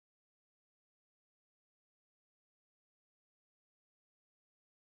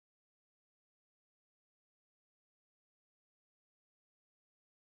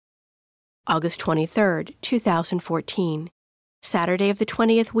August 23, 2014, Saturday of the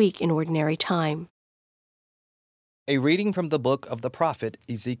 20th week in Ordinary Time. A reading from the book of the prophet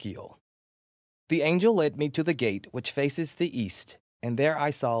Ezekiel. The angel led me to the gate which faces the east, and there I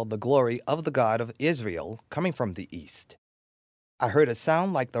saw the glory of the God of Israel coming from the east. I heard a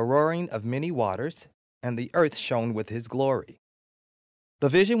sound like the roaring of many waters, and the earth shone with his glory. The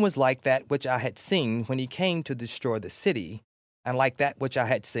vision was like that which I had seen when he came to destroy the city, and like that which I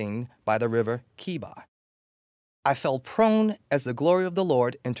had seen by the river Chebar. I fell prone as the glory of the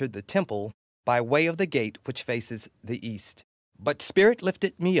Lord entered the temple by way of the gate which faces the east. But Spirit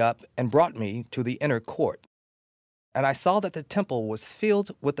lifted me up and brought me to the inner court. And I saw that the temple was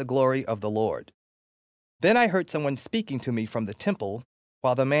filled with the glory of the Lord. Then I heard someone speaking to me from the temple,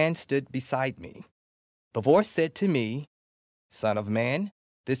 while the man stood beside me. The voice said to me, "Son of man,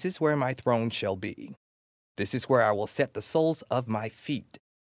 this is where my throne shall be. This is where I will set the soles of my feet.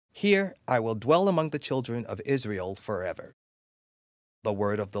 Here I will dwell among the children of Israel forever." The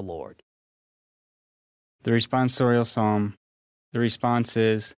word of the Lord. The responsorial psalm. The response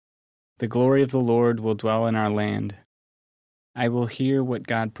is, "The glory of the Lord will dwell in our land." I will hear what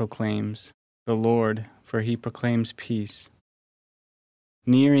God proclaims, the Lord, for he proclaims peace.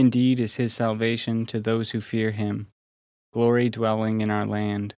 Near indeed is his salvation to those who fear him, glory dwelling in our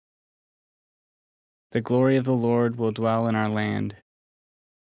land. The glory of the Lord will dwell in our land.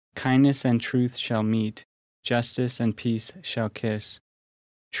 Kindness and truth shall meet, justice and peace shall kiss.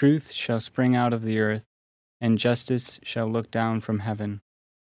 Truth shall spring out of the earth, and justice shall look down from heaven.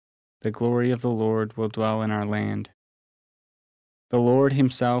 The glory of the Lord will dwell in our land. The Lord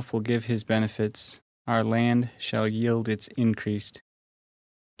himself will give his benefits. Our land shall yield its increase.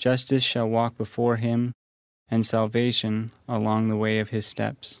 Justice shall walk before him, and salvation along the way of his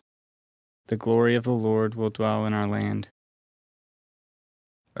steps. The glory of the Lord will dwell in our land.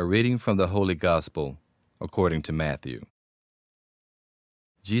 A reading from the Holy Gospel according to Matthew.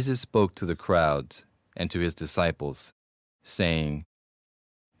 Jesus spoke to the crowds and to his disciples, saying,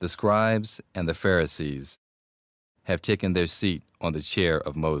 "The scribes and the Pharisees have taken their seat on the chair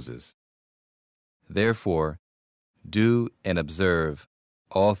of Moses. Therefore, do and observe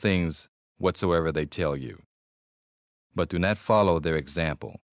all things whatsoever they tell you, but do not follow their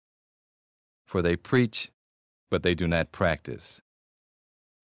example. For they preach, but they do not practice.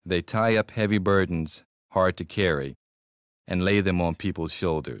 They tie up heavy burdens hard to carry and lay them on people's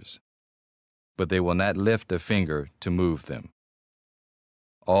shoulders, but they will not lift a finger to move them.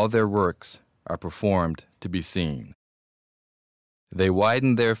 All their works are performed to be seen. They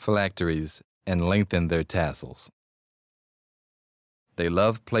widen their phylacteries and lengthen their tassels. They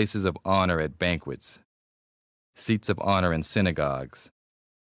love places of honor at banquets, seats of honor in synagogues,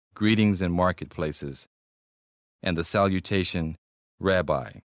 greetings in marketplaces, and the salutation,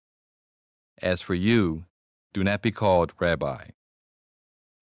 'Rabbi.' As for you, do not be called Rabbi.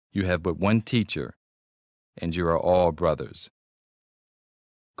 You have but one teacher, and you are all brothers.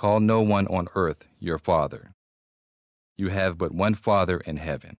 Call no one on earth your father. You have but one Father in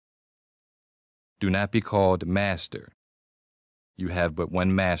heaven. Do not be called Master. You have but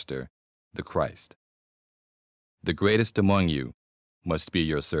one Master, the Christ. The greatest among you must be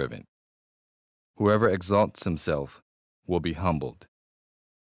your servant. Whoever exalts himself will be humbled,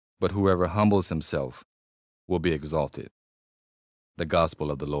 but whoever humbles himself will be exalted." The Gospel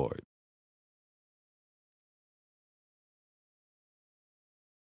of the Lord.